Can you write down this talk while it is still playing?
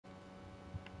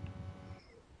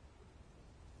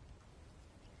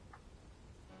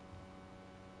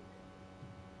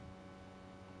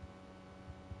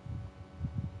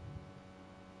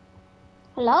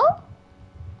Hello?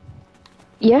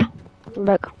 Yeah, I'm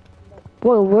back.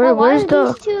 Whoa, Why where's are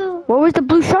the, these two? where was the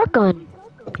blue shotgun?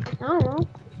 I don't know.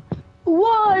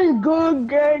 What good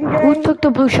gang Who gang? took the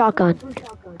blue shotgun?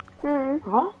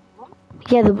 Huh?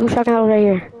 Yeah, the blue shotgun was right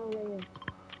here.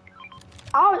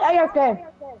 I was AFK.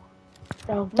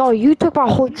 So. No, you took my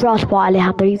whole drop spot,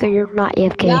 Alejandro. You're not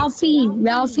AFK.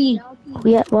 Ralphie,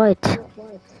 Yeah, what?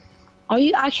 are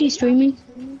you actually streaming?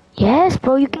 Yes,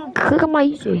 bro, you can click on my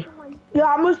user. Yeah,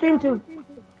 I'm gonna stream too.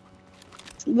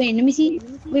 Wait, let me see.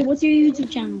 Wait, what's your YouTube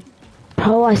channel?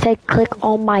 Bro, I said click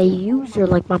on my user,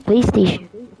 like my PlayStation.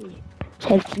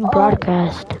 Said view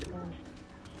broadcast.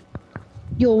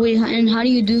 Yo, wait, and how do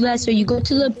you do that? So you go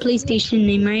to the PlayStation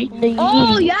name, right? No,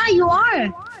 Oh, yeah, you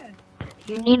are.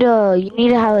 You need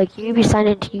to have like, you need to be signed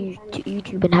into to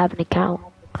YouTube and have an account.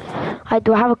 I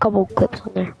do have a couple clips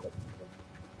on there.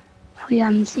 Oh, yeah,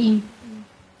 I'm seeing.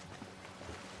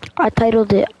 I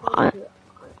titled it,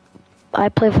 I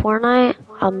play Fortnite,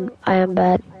 I am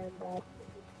bad.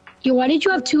 Yo, why did you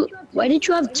have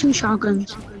two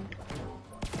shotguns?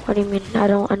 What do you mean? I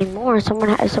don't anymore. Someone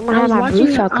I had was my blue watching. I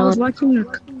was shotgun. watching your.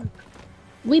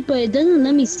 Wait, but it doesn't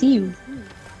let me see you.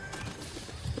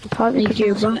 Probably Like because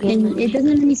you're your in the same game and as it me.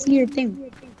 doesn't let me see your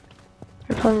thing.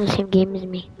 You're probably in the same game as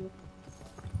me.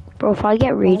 Bro, if I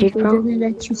get It raided, bro, doesn't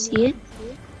let you see it.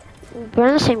 we're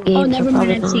in the same game, Oh, so never mind.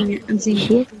 probably I'm not. seeing it. I'm You seeing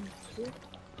see it. it?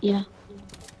 Yeah.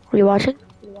 Are you watching?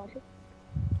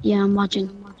 Yeah, I'm watching.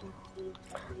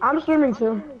 I'm streaming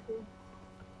too.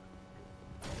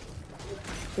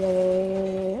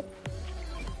 Yeah.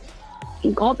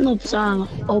 Oh, no,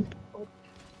 oh.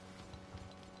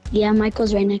 Yeah,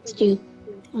 Michael's right next to you.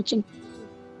 Watching.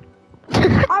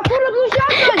 I pulled a blue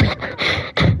shotgun.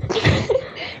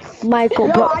 Michael,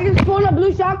 Yo, bro. I just pulled a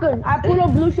blue shotgun. I pulled a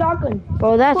blue shotgun.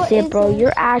 Bro, that's What it, is bro. it?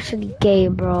 You're actually gay,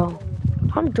 bro.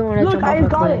 I'm doing it. Look, Jump I off a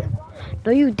just got cliff. it.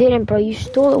 No, you didn't, bro. You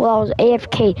stole it while I was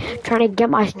AFK, trying to get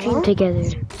my stream together.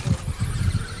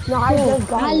 No, I just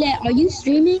got it. Ale, are you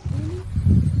streaming?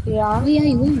 Yeah. Oh, yeah,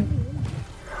 you are.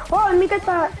 Oh, let me get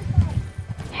that.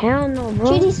 Hell no,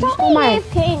 bro. JD, You stop stole being my,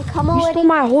 AFK and come you already. stole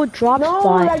my whole drop No,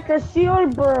 spot. like the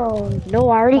shield, bro. No,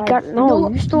 I already got, no,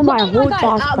 you stole my whole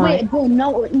drop spot. Wait, bro,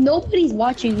 no, nobody's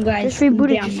watching, you guys. Just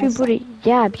reboot it, Damn, just reboot it.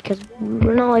 Yeah, because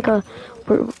we're not like a,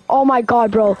 oh my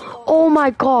god, bro. Oh my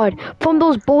god. From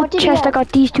those both did you chests, I have? got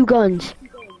these two guns.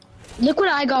 Look what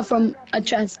I got from a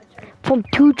chest. From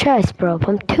two chests, bro.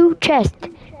 From two chests.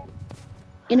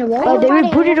 In a row? Oh, they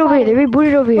rebooted over here. They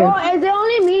rebooted over Bro, here. is it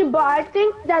only me? But I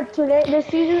think that today, this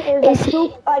season is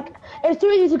it's too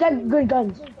easy to get good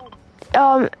guns.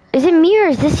 Is it me or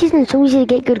is this season so easy to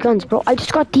get good guns, bro? I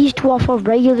just got these two off of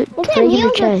regular Look at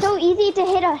meals, it's chests. so easy to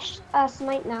hit a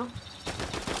smite now.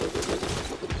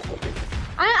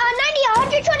 90,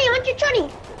 120, 120.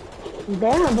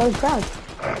 Damn, those guns.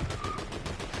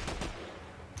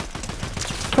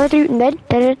 23,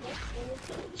 dead.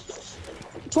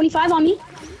 25 on me.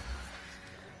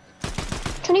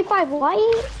 25,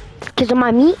 why? Because of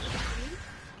my meat.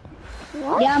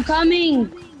 What? Yeah, I'm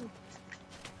coming.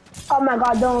 Oh my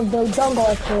god, don't go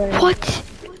after it. What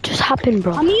just happened,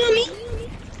 bro? On me.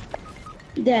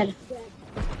 Dead.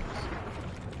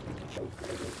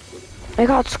 I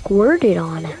got squirted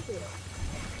on.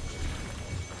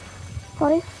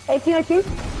 What is? 18.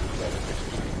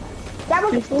 That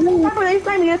was it's sniping.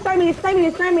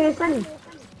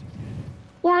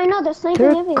 Yeah, I know, they're sniping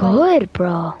They're everywhere. good,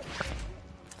 bro.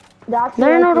 That's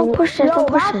No, don't push it, Yo, don't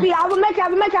push Rafi, it. I have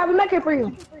a mech for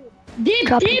you. Dip.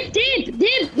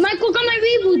 Michael got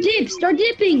my reboot. Dip. Start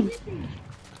dipping.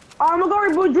 I'm gonna go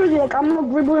reboot Druzy, like I'm gonna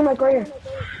reboot him like right here.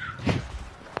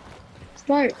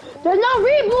 Start. There's no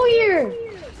reboot here.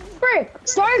 Frick.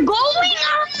 Start going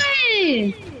on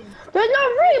it. There's no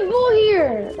reboot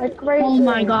here. Like right Oh here.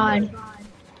 my god.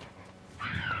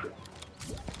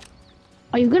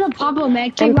 Are you gonna pop a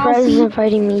mech And kit, Prez Ralphie? isn't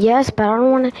fighting me. Yes, but I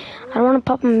don't wanna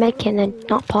pop a mech and then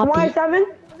not pop it. 27?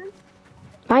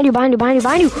 Behind you.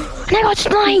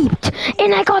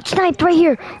 And I got sniped right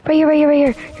here. You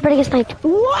better get sniped.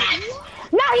 What?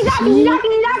 No, he's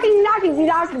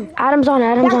knocking. Adam's on.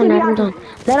 Let him, get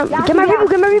my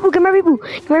reboot.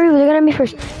 They're gonna me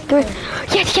first. Yes.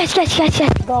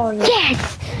 Go, yeah.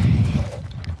 Yes!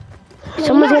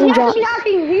 Someone's getting dropped. He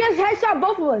just headshot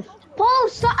both of us. Bro,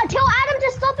 tell Adam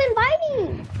to stop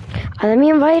inviting. Let me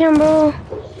invite him, bro.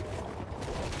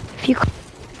 If you...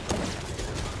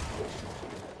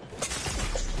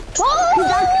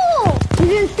 Oh!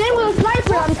 He's insane with a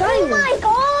sniper, I'm telling Oh you. my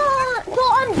god! So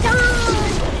I'm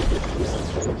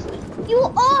done! You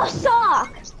all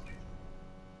suck!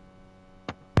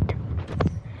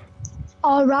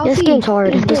 Oh, Ralphie. This game's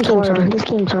hard.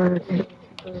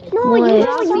 No, What? you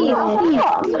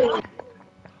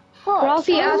suck.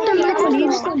 Ralphie, after Michael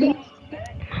leaves the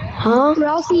Huh?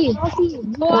 Ralphie,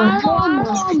 go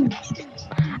on.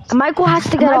 Michael has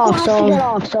to get off, so.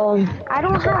 I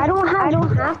don't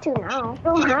have to now.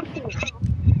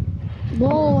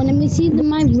 Whoa, let me see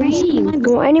my rank.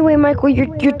 Well, anyway, Michael,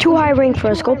 you're too high rank for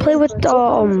us. Go play with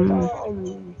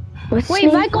what's his Wait,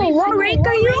 name? Michael, what rank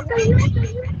are you?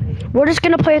 We're just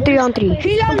gonna play a 3-on-3.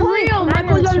 He's unreal.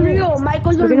 Michael's unreal.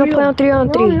 Michael's We're gonna play on unreal.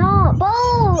 3-on-3. No,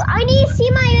 bro, I need to see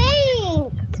my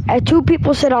rank. Two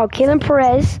people sit out. Kalen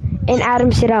Perez and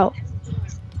Adam sit out.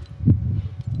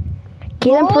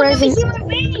 Kalen Oh, Perez let me and see my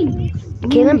rank.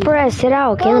 Kalen Perez sit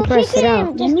out. Kalen Perez sit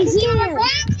out. Let me see my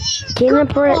rank. Kalen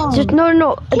Perez, just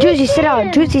no. Juicy sit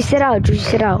out. Juicy sit out. Juicy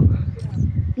sit out.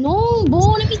 No, bro,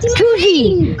 let me see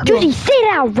my rank. Juicy sit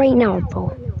out right now, bro.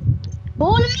 Bro,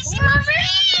 let me see my rank.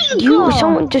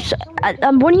 Someone just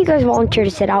one of you guys volunteer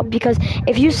to sit out, because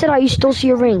if you sit out, you still see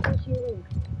your rank.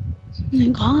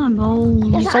 Come on,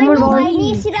 bro. Someone I volunteer.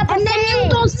 need to see that And then you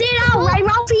don't sit out, right,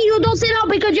 Ralphie? You don't sit out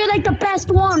because you're like the best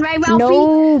one, right, Ralphie?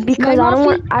 No, because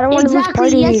Right, I don't want to lose exactly.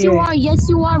 party Yes, leader. you are. Yes,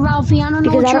 you are, Ralphie. I don't know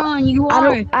Because what you're on. You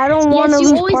are. I don't want to Yes, you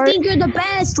lose always party. think you're the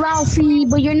best, Ralphie,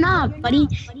 but you're not, buddy.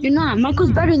 You're not.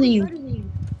 Michael's better than you.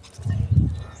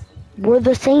 We're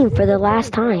the same for the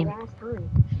last time.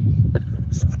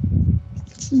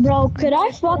 Bro, could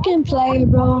I fucking play,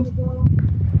 bro?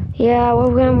 Yeah,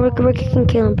 we're kicking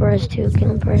Kalen Perez too.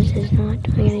 Kalen Perez is not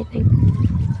doing anything.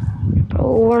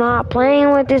 Bro, we're not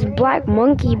playing with this black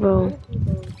monkey, bro.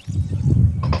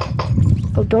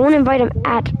 Bro, don't invite him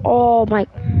at all, Mike.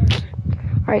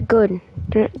 Alright, good.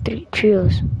 3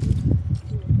 trios.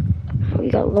 We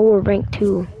got lower rank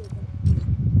too.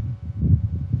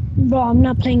 Bro, I'm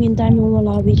not playing in Dynamo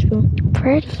lobbies, bro.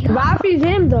 Ready up. Ralphie's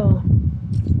him though.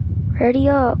 Ready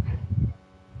up.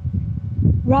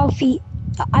 Ralphie,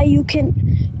 you can,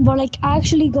 but like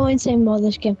actually go insane about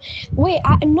this game. Wait,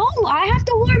 no, I have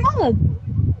to warm up.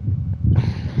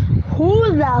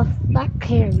 Who the fuck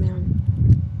cares, man?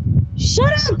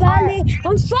 Shut up, Bally.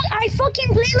 I fucking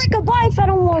play like a boy if I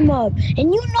don't warm up,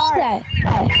 and you know that.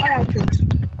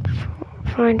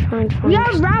 Fine. We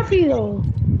have Ralphie though.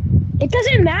 It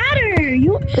doesn't matter.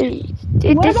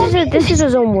 This is a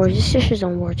zone war. This is a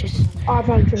zone war.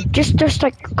 Just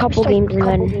like a couple games and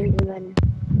then.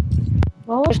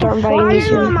 Start inviting me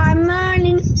soon. My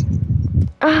money.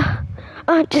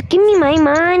 Just give me my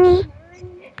money.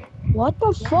 What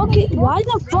the fuck? Why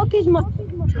the fuck is my?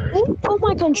 Who put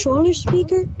my controller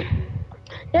speaker?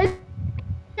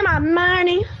 My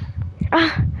money.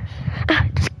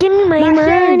 Just give me my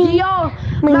money.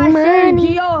 My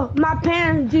money. My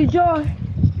pants, Dior.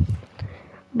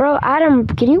 Bro, Adam,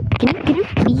 can you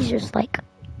please just like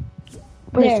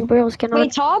put a superhero skin on?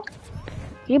 Wait, talk?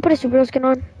 Can you put a superhero skin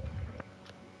on?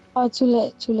 Oh, too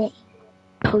late. Too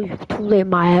late,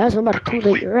 my ass. I'm about to too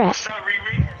late your ass.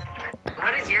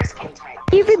 What is your skin type?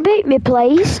 You rebate me,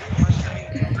 please.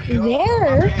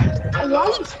 There?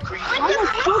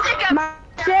 My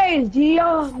shades,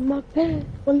 Dior. My pants,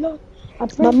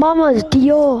 My mama's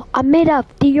Dior. I made up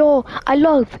Dior. I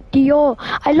love Dior.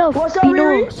 I love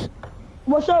Pinos.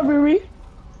 What's up, Riri?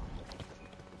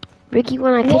 Ricky,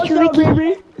 when I catch you, Ricky.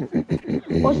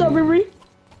 What's up, Riri?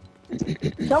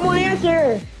 Someone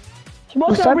answer.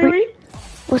 What's up, Riri?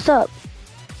 What's up?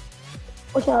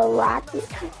 What's up, Rocket?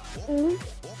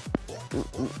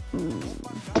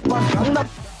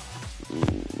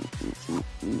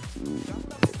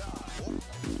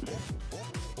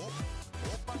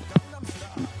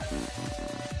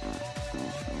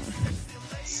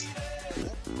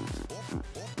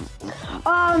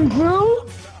 Drew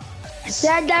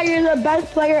said that you're the best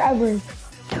player ever.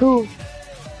 Who?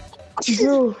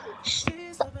 Drew.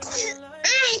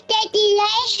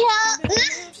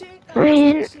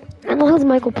 Ryan, I know who's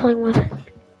Michael playing with.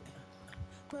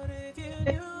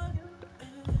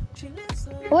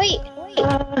 Wait.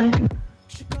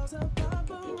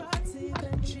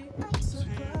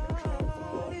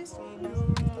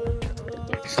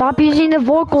 Stop using the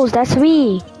vocals, that's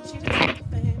me.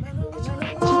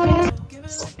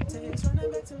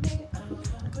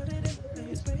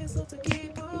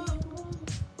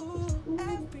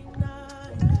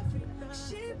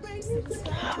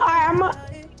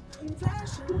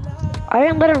 I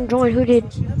didn't let him join. Who did?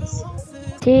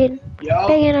 Yo.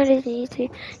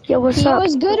 Yo, what's up?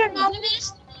 What's good,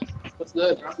 Anonymous? What's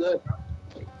good? What's good?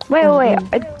 Wait.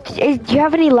 Do you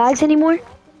have any lags anymore?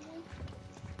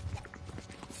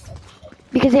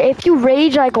 Because if you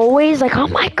rage like always, like, oh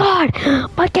my god,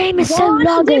 my game is so laggy. Go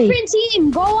on a different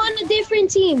team. Go on a different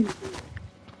team.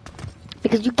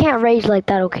 Because you can't rage like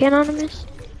that, okay, Anonymous?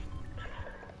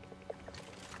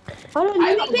 Hold on,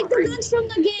 let me pick the guns from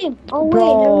the game. Oh wait,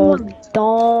 Bro, never mind.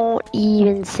 don't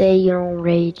even say you don't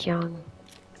rage, young.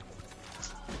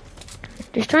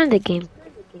 Just join the game.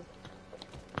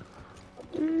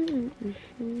 Is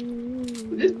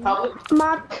this public?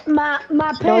 My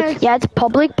No, parents. yeah, it's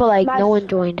public, but like My- no one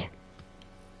joined.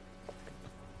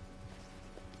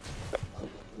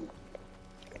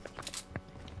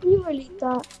 You really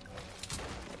thought.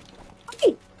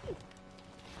 Okay.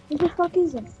 What the fuck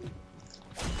is that?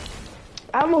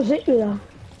 I almost hit you though.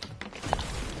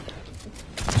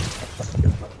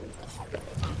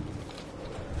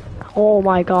 Oh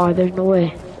my god, there's no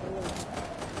way.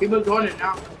 People doing it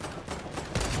now.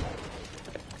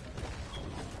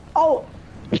 Oh,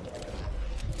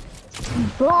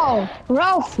 Bro,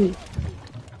 Ralphie.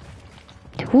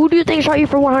 Who do you think shot you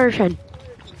for 110?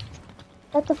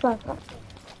 What the fuck up?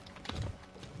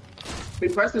 We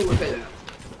personally would say that.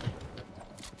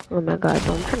 Oh my god,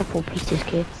 bro, I'm trying to full piece this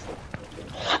kid.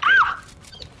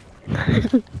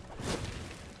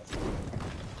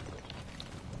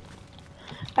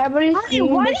 everybody's Honey,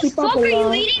 seeing why the the keep fuck up are you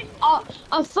along. eating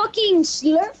a fucking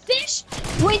slurpfish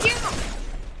when you're...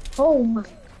 Oh my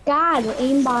god,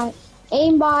 aimbot,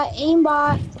 aimbot,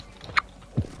 aimbot.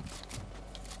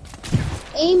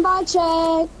 Aimbot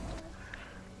check.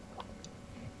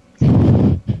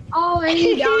 Oh, and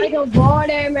he died of ball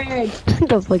damage.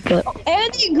 The fuck up.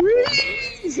 And he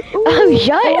grease. Oh,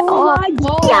 shut Oh up. my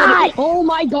god. God. Oh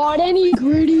my god, and he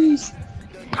grease.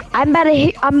 I'm about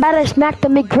to smack the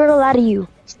McGriddle out of you.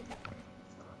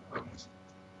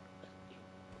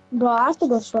 Bro, I have to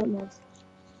go short mode.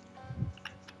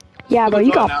 Yeah, bro,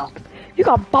 you People got doing you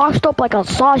got boxed up like a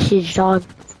sausage, dog.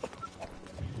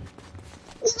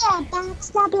 Yeah,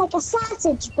 boxed up like a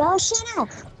sausage, bro. Shut up.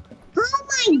 Oh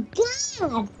my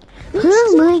god.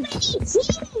 Oh my.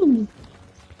 Team.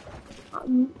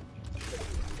 I'm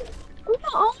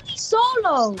the only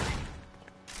solo.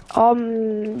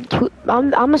 I'm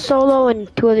a solo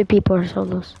and 2 other people are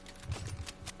solos.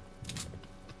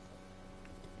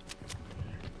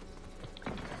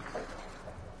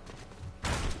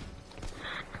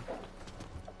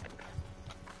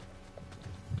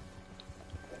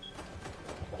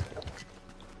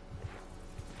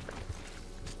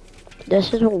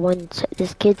 This is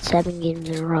this kid's 7 games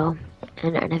in a row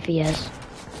in NFES.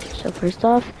 So first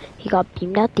off, he got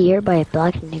beamed out the air by a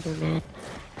black nigger man,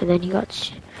 and then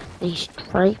he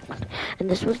striked, and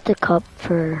this was the cup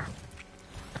for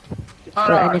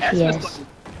Hold on, ask me a NFES. question.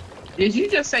 Did you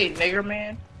just say nigger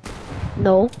man?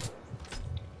 No,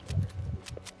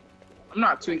 I'm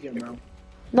not tweaking, bro.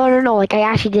 no, like I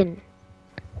actually didn't.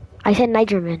 I said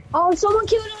Niger man. Oh, someone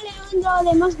killed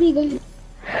Alejandro. They must be good.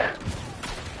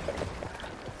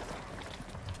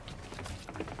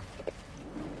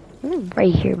 I'm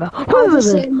right here, bro. I'll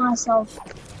just save myself.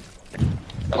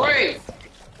 Wait!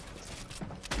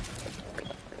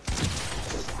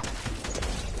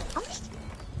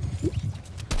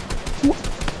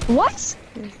 What?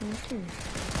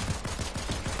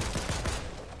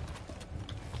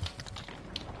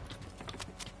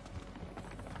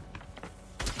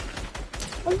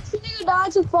 Let's see you die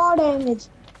to fall damage.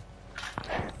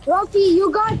 Rocky,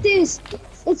 you got this.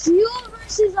 It's you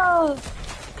versus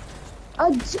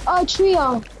a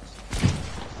trio.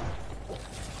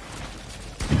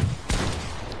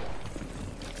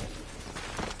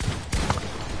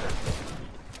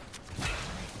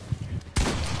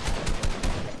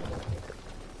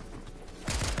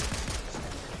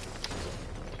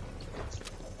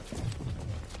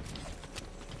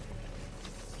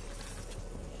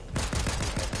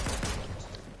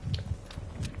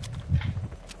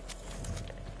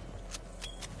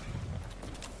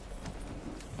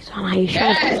 So how you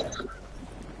shot? Yes!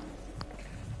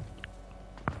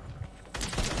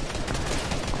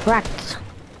 Cracked.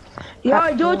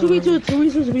 Yeah, do it 2v2,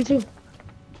 2v2.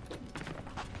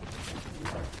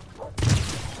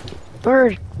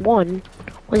 Bird 1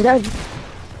 was that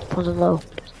wasn't low.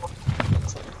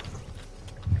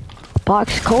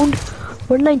 Box cone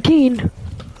 119.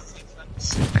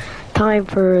 Time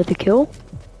for the kill.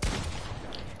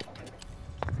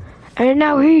 And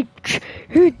now he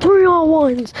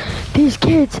 3-on-1s these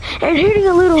kids and hitting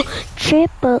a little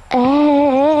triple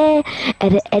A.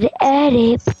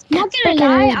 Edit. Not gonna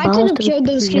lie, I could have killed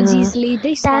those kids easily.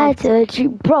 They sucked. That's a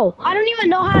bro. I don't even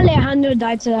know how Alejandro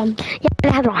died to them. Yeah,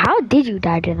 Alejandro, how did you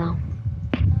die to them?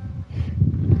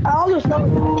 I almost know.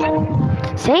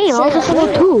 Same, I also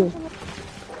solo too.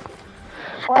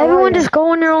 Everyone just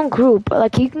go in their own group.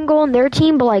 Like you can go on their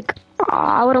team, but like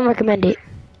I wouldn't recommend it.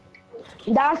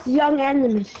 That's young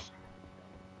animus.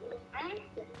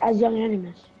 As young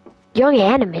animus. Young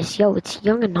Animus, yo, it's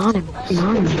Young Anonymous.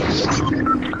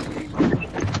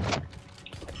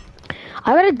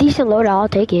 I got a decent loadout, I'll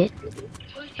take it.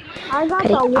 I got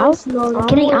Getting the worst loadout.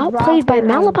 getting outplayed by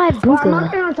Malachi Well, I'm not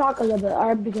Buka. gonna talk a little bit,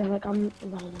 alright, because like I'm.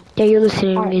 Yeah, you're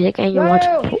listening to Alright. music and you're Yo, watching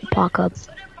yo, yo. Pop Up.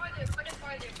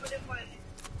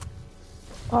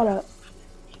 Hold up.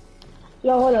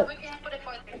 Yo, hold up.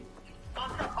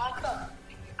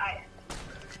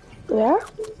 Where?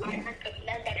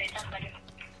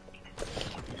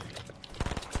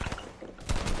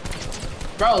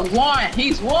 Bro,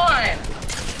 he's one.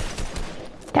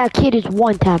 That kid is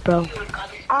one tap, bro.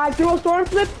 I threw a storm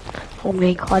flip. Oh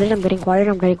man, caught it. I'm getting caught.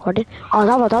 I'm getting caught.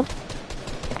 On top.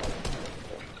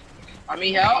 I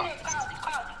need help.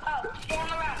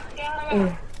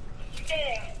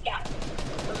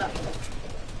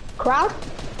 Crack.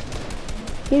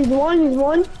 He's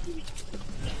one.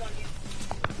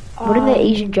 What in the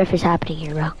Asian Jeff is happening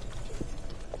here, bro?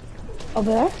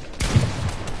 Over there.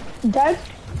 Dead.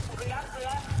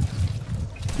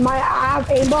 I have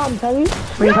aimbot, I'm telling you.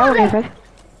 25.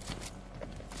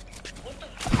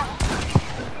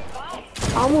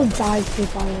 I almost died so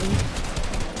far.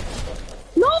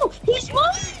 No, he's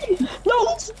mine.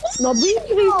 No, please.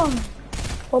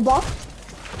 Hold up.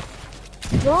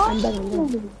 Bro, I'm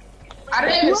done. I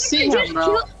didn't even see him,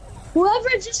 bro. Whoever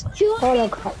just killed Hold on,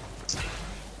 crap.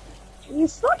 you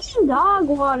fucking dog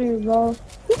water, bro.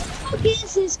 Who the fuck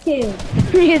is this kid?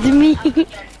 It's me.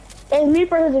 It's me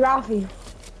versus Rafi.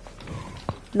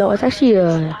 No, it's actually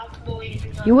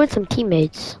you and some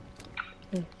teammates.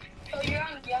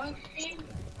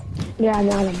 Yeah, I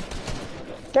got him.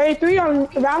 33 on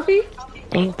Rafi.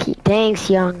 Thanks,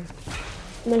 young.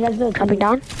 No, that's the Coming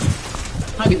down.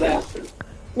 I'll be back.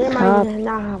 Never mind, he does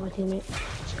not have a teammate.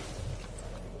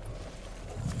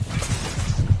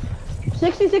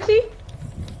 60.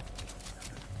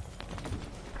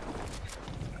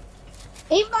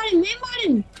 Aimbot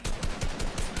him.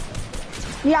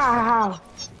 Yeah, I have.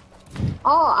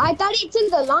 Oh, I thought he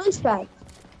took the launch pad.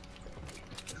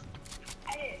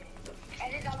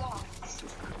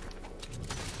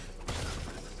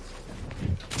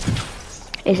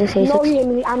 No, he hit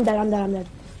me. I'm dead.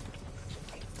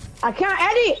 I can't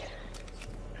edit.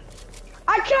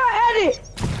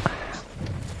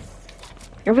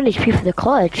 You're really HP for the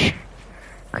clutch.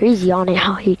 Crazy on it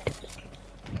how he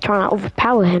trying to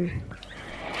overpower him.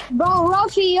 Bro,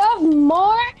 Ruffy, you have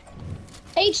more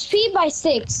HP by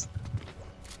 6.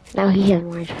 Now he has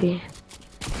more HP.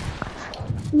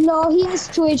 No, he has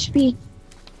 2 HP.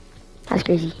 That's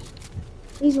crazy.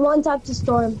 He's one tap to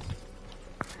storm.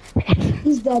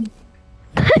 He's dead.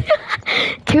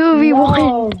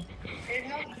 2v1.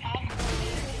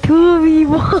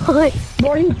 2v1.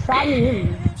 Boy, you trapped me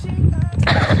in.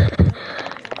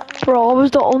 Bro, I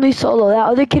was the only solo. That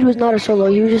other kid was not a solo.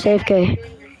 He was just AFK.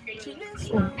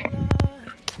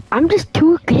 I'm just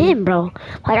too good, bro.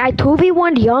 Like, I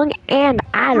 2v1'd Young and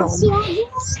Adam. So wanted,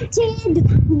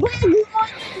 we're going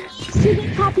to be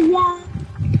popular.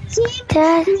 To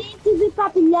be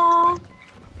popular.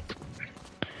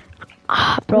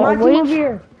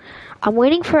 Bro, I'm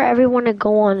waiting for everyone to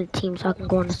go on a team so I can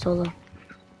go on a solo.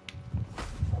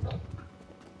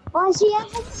 Oh, she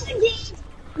has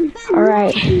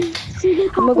Alright. I'm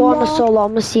gonna go on a solo.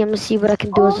 I'm gonna see what I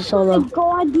can do as a solo. Oh my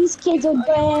god, these kids are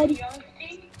dead.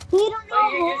 They don't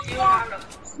know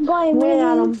who going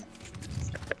Adam.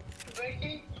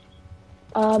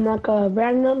 Like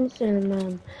randoms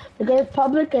and the good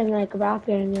public and like Rafi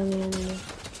and Young and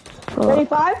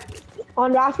 35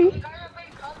 on Rafi.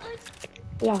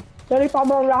 Yeah,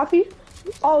 35 on Rafi.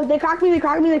 Oh, they cracked me,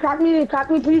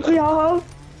 please, ho.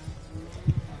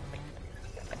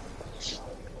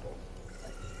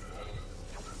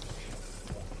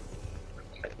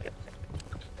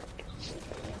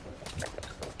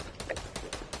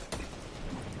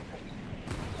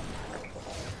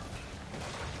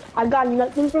 I got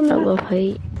nothing from that. I love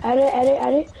hate.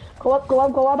 Edit. Go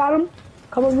up, Adam.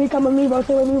 Come with me,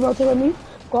 rotate with me.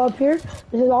 Go up here.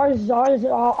 This is ours, is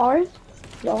it all ours?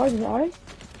 Is it ours?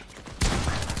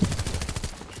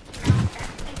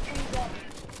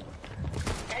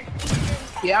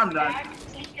 Yeah, I'm done.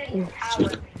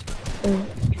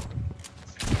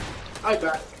 I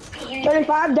got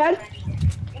 35 dead.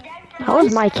 How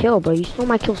was my kill, bro? You stole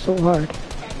my kill so hard.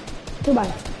 Too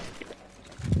bad.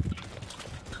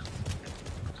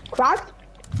 Cracked.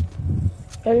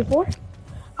 34.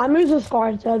 I'm using the scar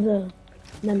instead of the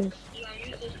menace.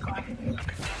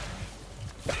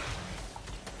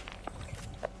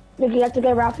 Look, you have to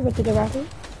get Rafi,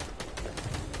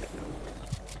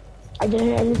 I didn't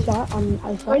hit any shot.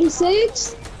 I shot.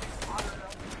 36.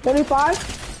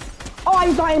 35. Oh,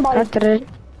 I'm dying by After it.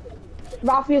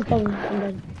 Rafi is done. I'm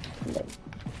dead.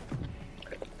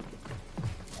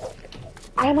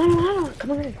 I don't.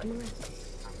 Come on.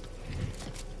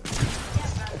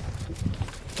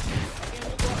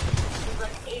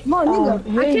 Come on, nigga. I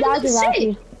Hey, can't that's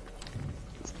even Rafi.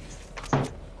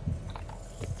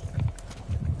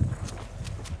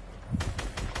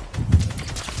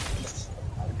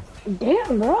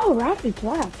 Damn, bro, Rafi's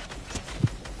left.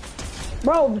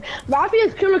 Bro, Rafi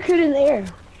is killer kid in the air.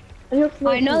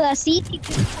 I know that. See?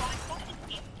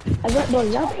 I got, bro,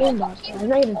 that's aimbot. I'm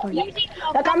not even funny.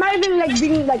 Like, I'm not even, like,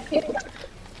 being, like...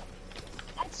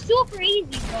 That's super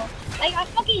easy, bro. Like, I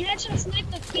fucking headshot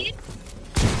sniped a kid.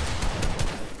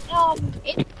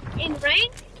 In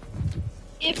rank.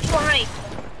 If rank.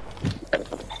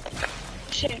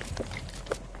 Shit.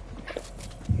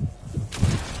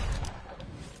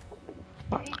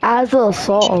 As a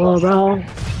solo, bro.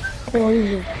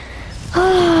 I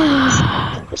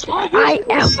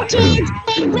am.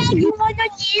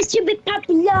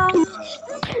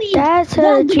 That's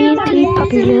a dream to be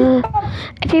popular.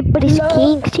 Everybody's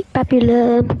king to be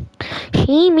popular.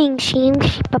 Shaming,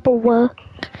 popular.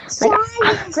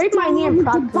 Like, Break my knee in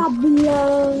practice.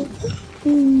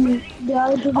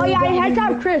 Oh yeah, I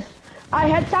headshot Chris. I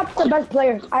headshot the best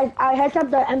player. I headshot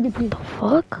the MVP. the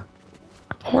fuck?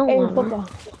 Hell In no. football.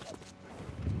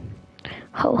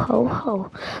 Ho.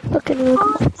 Look at me.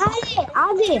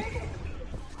 Ali.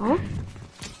 Huh?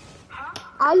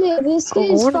 Ali, this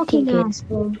kid is Go on, fucking kid. ass,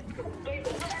 bro.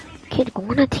 Kid, go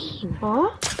on a team. Huh?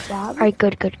 Yeah. Alright,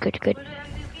 good.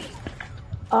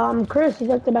 Chris, he's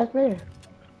like the best player.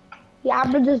 He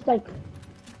averages like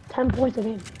 10 points a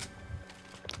game.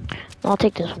 I'll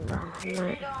take this one, bro.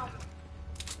 Alright.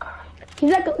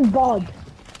 He's like bald.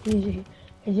 His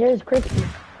hair is crispy.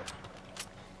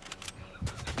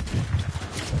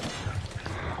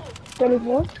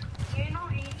 34?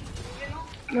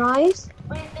 Nice.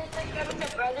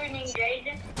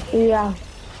 Yeah.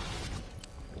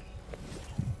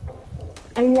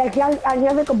 And like he has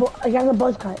like a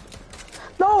buzz cut.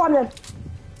 No, I'm not.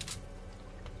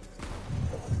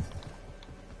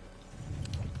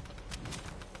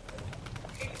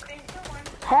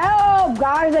 Help,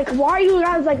 guys! Like, why are you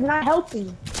guys like not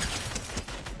helping?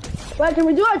 Wait, can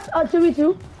we do a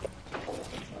 2v2?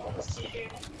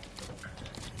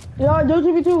 Yeah, do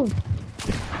 2v2.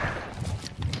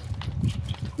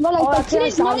 But like, the kid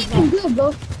is not even good,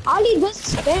 bro. Ali does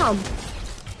spam.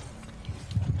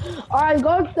 Alright,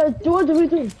 go. Let's do a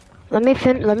 2v2.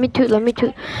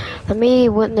 Let me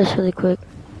win this really quick.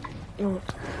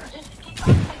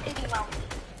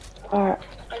 Alright.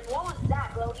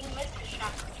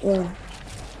 Yeah.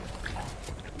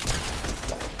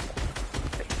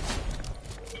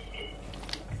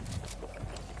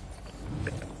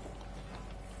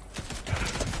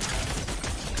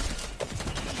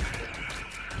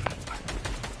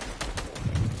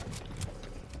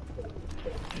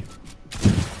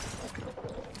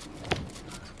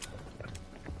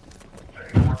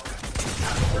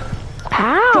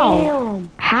 How?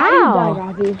 Damn. How? You died,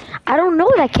 Rafi? I don't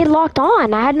know. That kid locked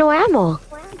on. I had no ammo.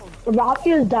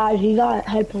 Rafi has died. He got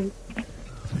headphones.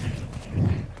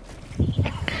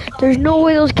 There's no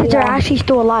way those kids are actually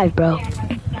still alive, bro.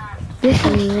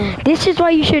 This is why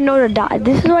you should know to die.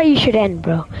 This is why you should end,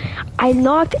 bro. I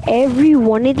knocked every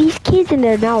one of these kids and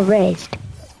they're now raised.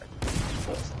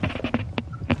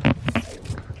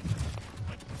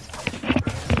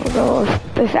 Bro,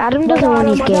 if Adam doesn't win,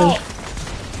 he's gay.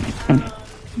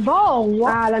 Bro,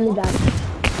 wow, let me die.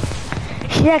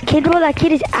 See that kid, bro? That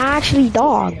kid is actually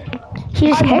dog. He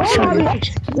just headshot me.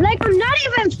 Like, I'm not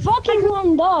even fucking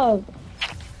wrong, dog.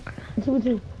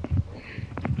 2v2.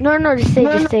 No, just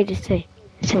say.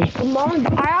 Come on.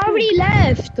 I already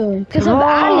left, because of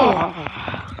Ali.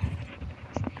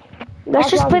 Let's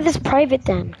just play this private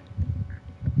then.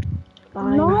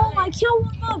 Fine. No, I killed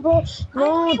one up, bro. No, I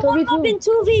only one up 2v2. in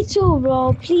 2v2,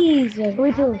 bro. Please.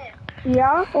 2v2.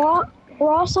 Yeah?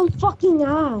 We're all some fucking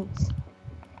ass.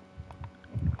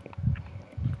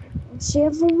 See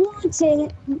if we want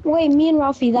it. Wait, me and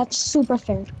Rafi, that's super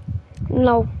fair.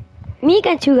 No. Me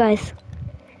against you guys.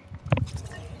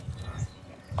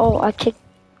 Oh, I kicked.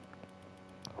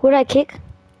 Who did I kick?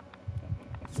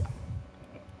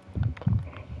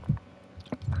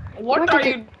 What are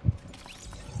you?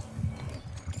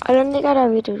 I don't think I'd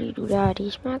ever do that. He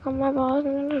smack on my balls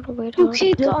and then it'll wait You out.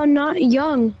 kicked on not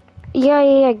young.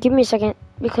 Yeah. Give me a second.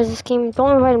 Because this game,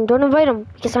 don't invite him.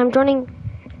 Because I'm joining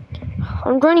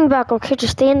back, okay?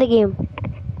 Just stay in the game.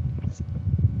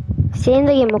 Stay in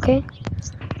the game, okay?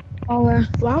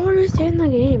 Why would I stay in the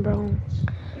game, bro?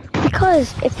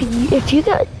 Because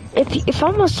if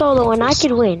I'm a solo and I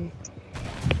could win,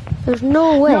 there's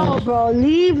no way. No, bro,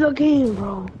 leave the game,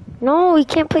 bro. No, we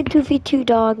can't play 2v2,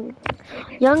 dog.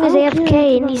 Young is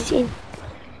AFK and he's in.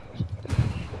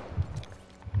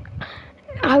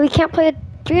 We can't play a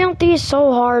 3-on-3 is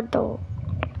so hard though.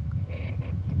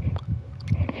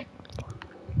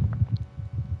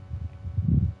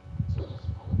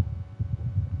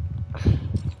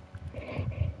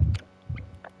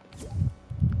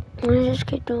 I just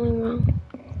keep doing wrong.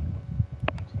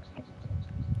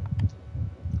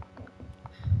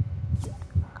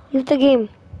 Leave the game.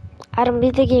 Adam,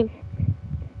 leave the game.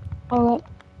 Alright.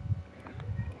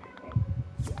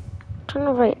 Turn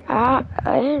to right.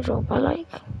 Angel, but like.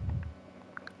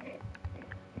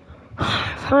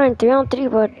 Fine, 3-on-3,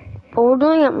 but we're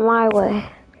doing it my way.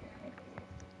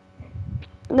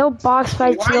 No box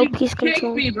fights, no piece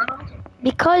control. Me, bro?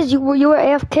 Because you were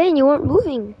AFK and you weren't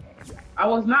moving. I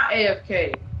was not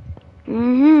AFK.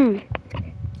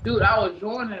 Dude, I was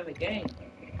joining the game.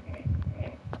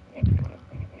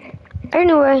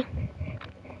 Anyway,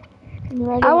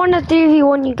 I want to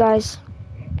 3v1 you guys.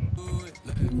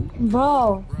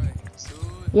 Bro.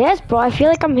 Yes, bro, I feel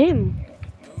like I'm him.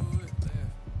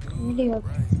 Video.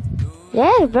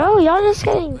 Yeah, bro, y'all just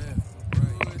kidding.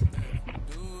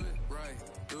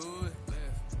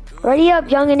 Ready up,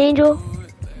 Young and Angel.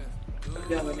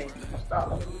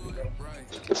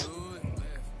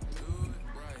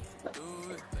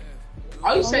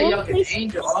 Oh, you say Young and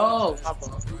Angel. Oh, my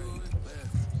fault.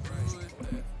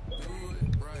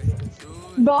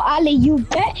 Bro, Ali, you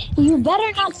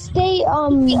better not stay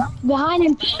behind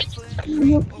him.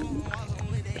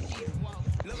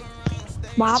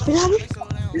 What happened?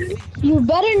 You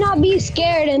better not be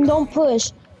scared and don't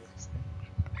push.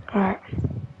 Alright.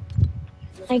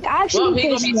 Like actually Well,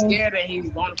 he's push. gonna be scared and he's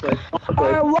gonna push.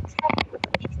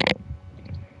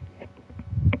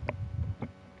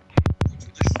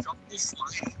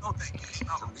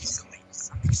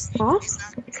 Huh?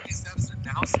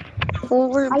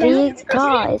 We're big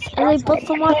guys. And they both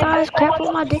on my thighs, crap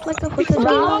on my dick like a fucking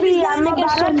baby. I'm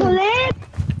about to live.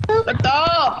 Shut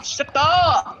up! Shut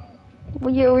up!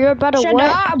 You're about to Shut what?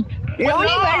 up!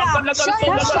 Shut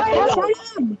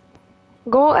up!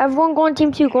 Go, everyone go on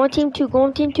team 2, go on team 2, go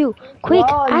on team 2. Quick,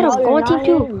 No, Adam, no, go on you're team not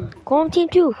 2. him. Go on team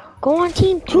 2. Go on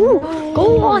team 2.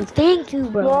 Go on, thank you,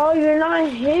 bro. Bro, you're not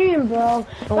him, bro. Oh,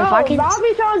 Bro, if I can-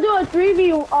 Robbie's trying to do a 3v,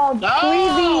 No!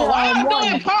 Why am I 1.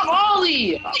 doing pop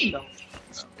only?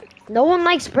 No one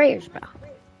likes sprayers, bro.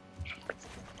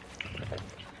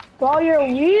 Bro, you're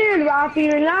weird, Robbie.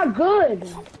 You're not good.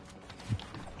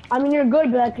 I mean, you're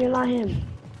good, but like, you're not him.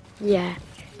 Yeah.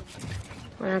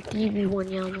 We're on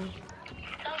 3v1 yellow.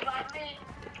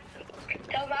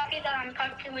 Tell Rocky that I'm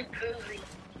talking with Groovy.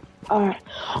 Alright.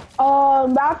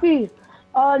 Robbie,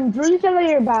 Drew said that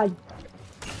you're bad.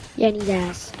 Yeah, need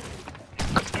ass.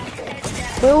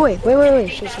 Wait.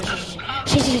 Shh.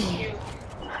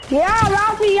 Yeah,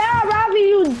 Robbie,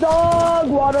 you dog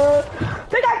water.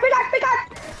 Pickaxe.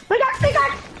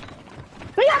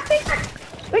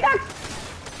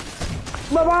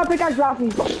 Bro, pickaxe, Robbie.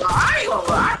 I ain't gonna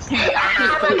lie. I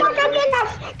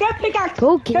can't. Get pickaxe.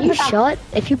 Bro, can you shut?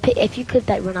 If you clip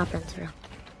that, we're not friends, bro.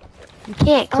 You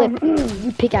can't clip.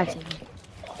 You pickaxe me.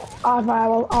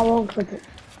 Alright, I won't clip it.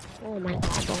 Oh my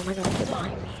god, bro, my god, get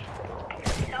behind me.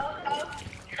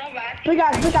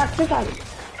 Pickaxe.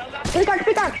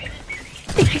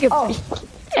 Oh.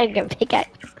 I can pickaxe.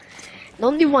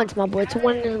 Only once, my boy. It's a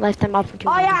one in a lifetime opportunity.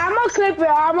 Oh yeah, I'm gonna clip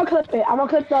it. I'm gonna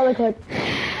clip the other clip.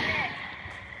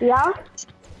 Yeah?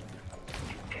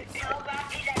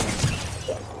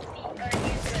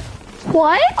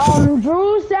 What?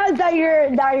 Drew says that you're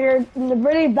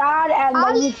really bad and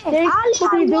that you stink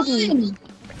cookie dookie.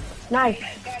 Nice.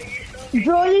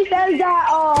 Drew says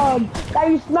that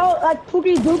you smell like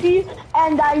cookie dookie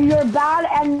and that you're bad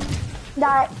and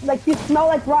that like you smell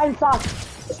like rotten socks.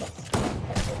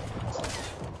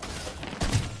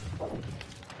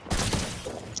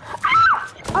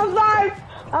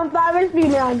 I'm 5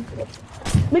 HP, man.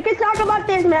 We can talk about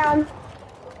this, man.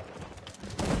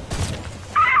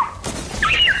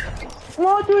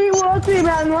 1-3,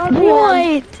 man. 1-3.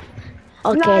 What?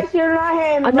 Okay. Nice, you're not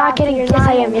him. I'm not kidding. You're Yes, not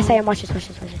I am. him. Yes, I am. Watch this.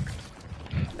 If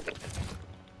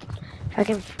I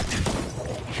can.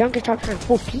 If you don't try to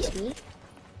full piece me.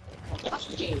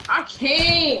 I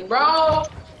can't, bro.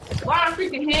 Why am I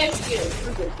freaking hand skills?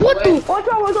 What the? What's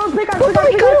wrong?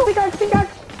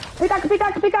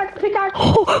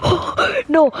 Pickaxe.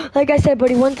 No, like I said,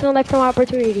 buddy, once in a lifetime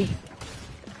opportunity.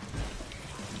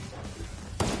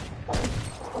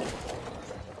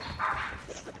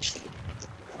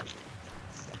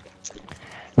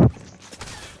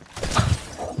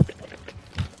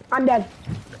 I'm dead.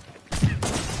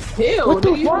 Ew, What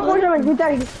the dude. fuck?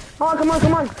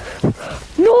 Come on.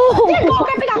 No!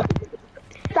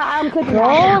 I'm clipping Bro,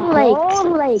 that.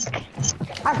 like,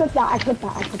 I clipped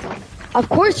that. of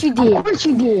course you did.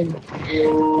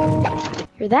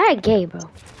 You're that gay, bro.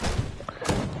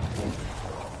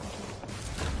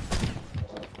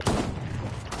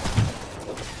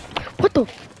 What the?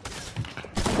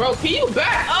 Bro, can you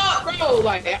back up, bro?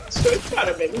 Like, I swear you're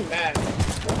trying to make me mad.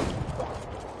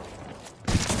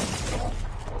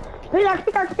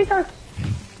 Pickaxe.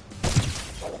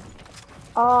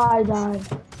 Oh, I died.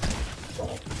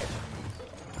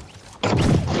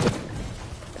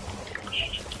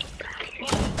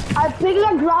 I picked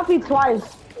up Rafi twice.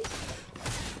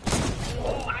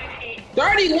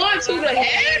 31 to the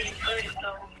head?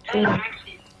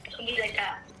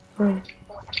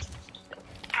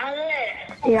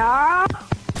 Yeah.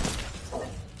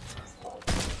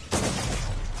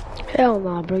 Hell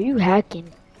nah, bro. You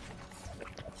hacking.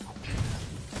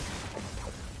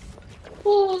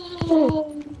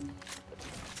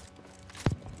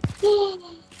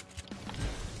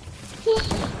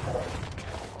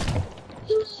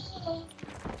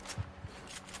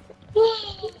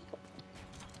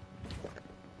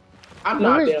 I'm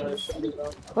not doing this.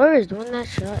 Whoever is doing that,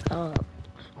 shut up.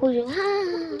 Who's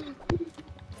doing?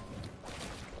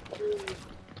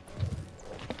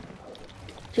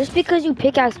 Just because you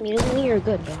pickaxe me doesn't mean you're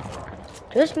good, bro.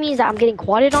 Just means that I'm getting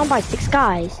quadded on by 6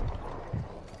 guys.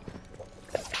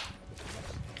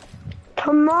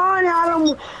 Come on,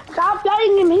 Adam. Stop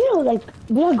letting him heal. Like,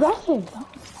 be aggressive.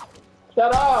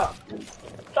 Shut up.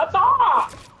 Shut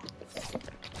up.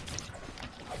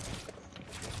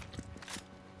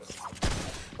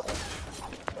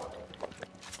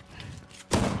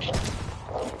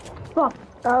 Fuck.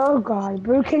 Oh, God.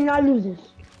 Bro, cannot lose this.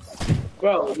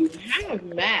 Bro, you have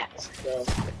mats, bro.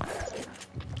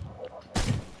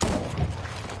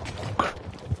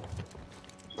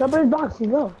 Somebody's box, you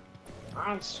know.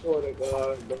 I swear to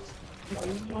God, bro.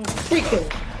 Freaking.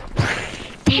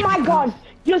 Oh my God.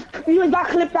 You just got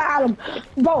clipped that Adam.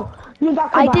 Bro, you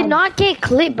got clipped I did not get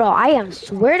clipped, bro. I am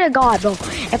swear to God, bro.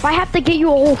 If I have to get you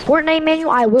a whole Fortnite menu,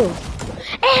 I will.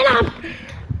 And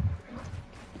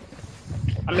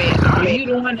I mean, you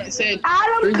the one that said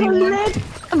Adam 31? clipped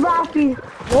Rafi.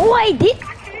 no, I did.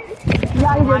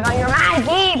 Yeah, he did. You're mad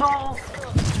gay, bro.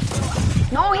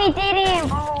 No, he didn't,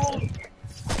 bro.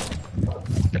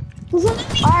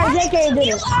 Alright, JK did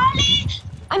it.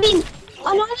 I mean,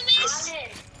 anonymous.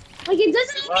 Like it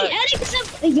doesn't let me edit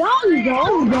except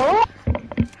young, bro.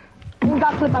 You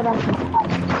got clipped by that.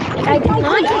 I did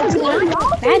not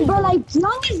get Bad, but like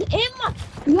young is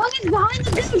behind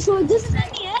the dude, so it doesn't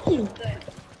let me edit.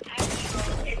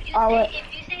 Alright. If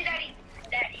you say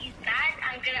that he's bad,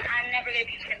 I'm never gonna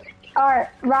be friends with you.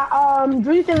 Alright,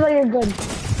 Drew says that you're good.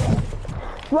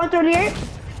 138,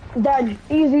 done.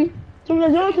 Easy.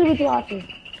 2-0, 2-2 after.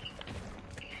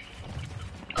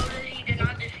 Oh, really? You did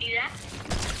not just see that?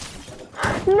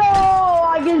 No,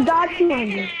 I just got you on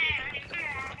this.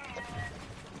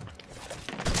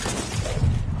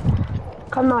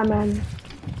 Come on, man.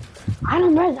 I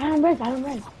don't rest.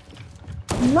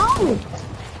 No.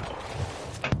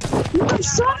 You are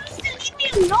so leave me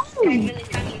alone. Really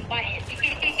fucking quiet.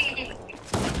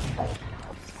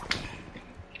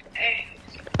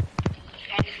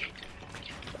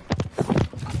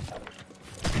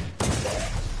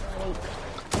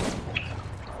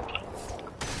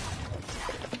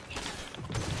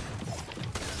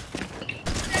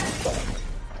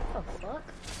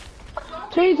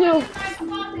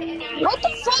 What the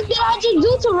fuck did I just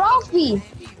do to Ralphie?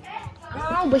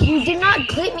 No, but you did not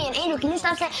clip me and Angel. Can you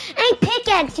stop saying, hey,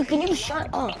 pickaxe, you can you shut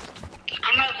up?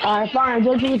 Alright, fine.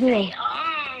 Go 2-2.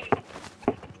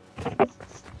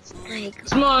 Like,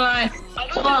 Small line.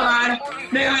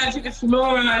 Nigga, take a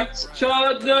small line.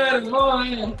 Show good, small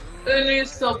line. It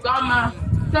needs to come out.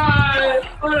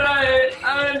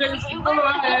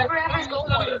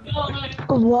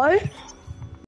 What?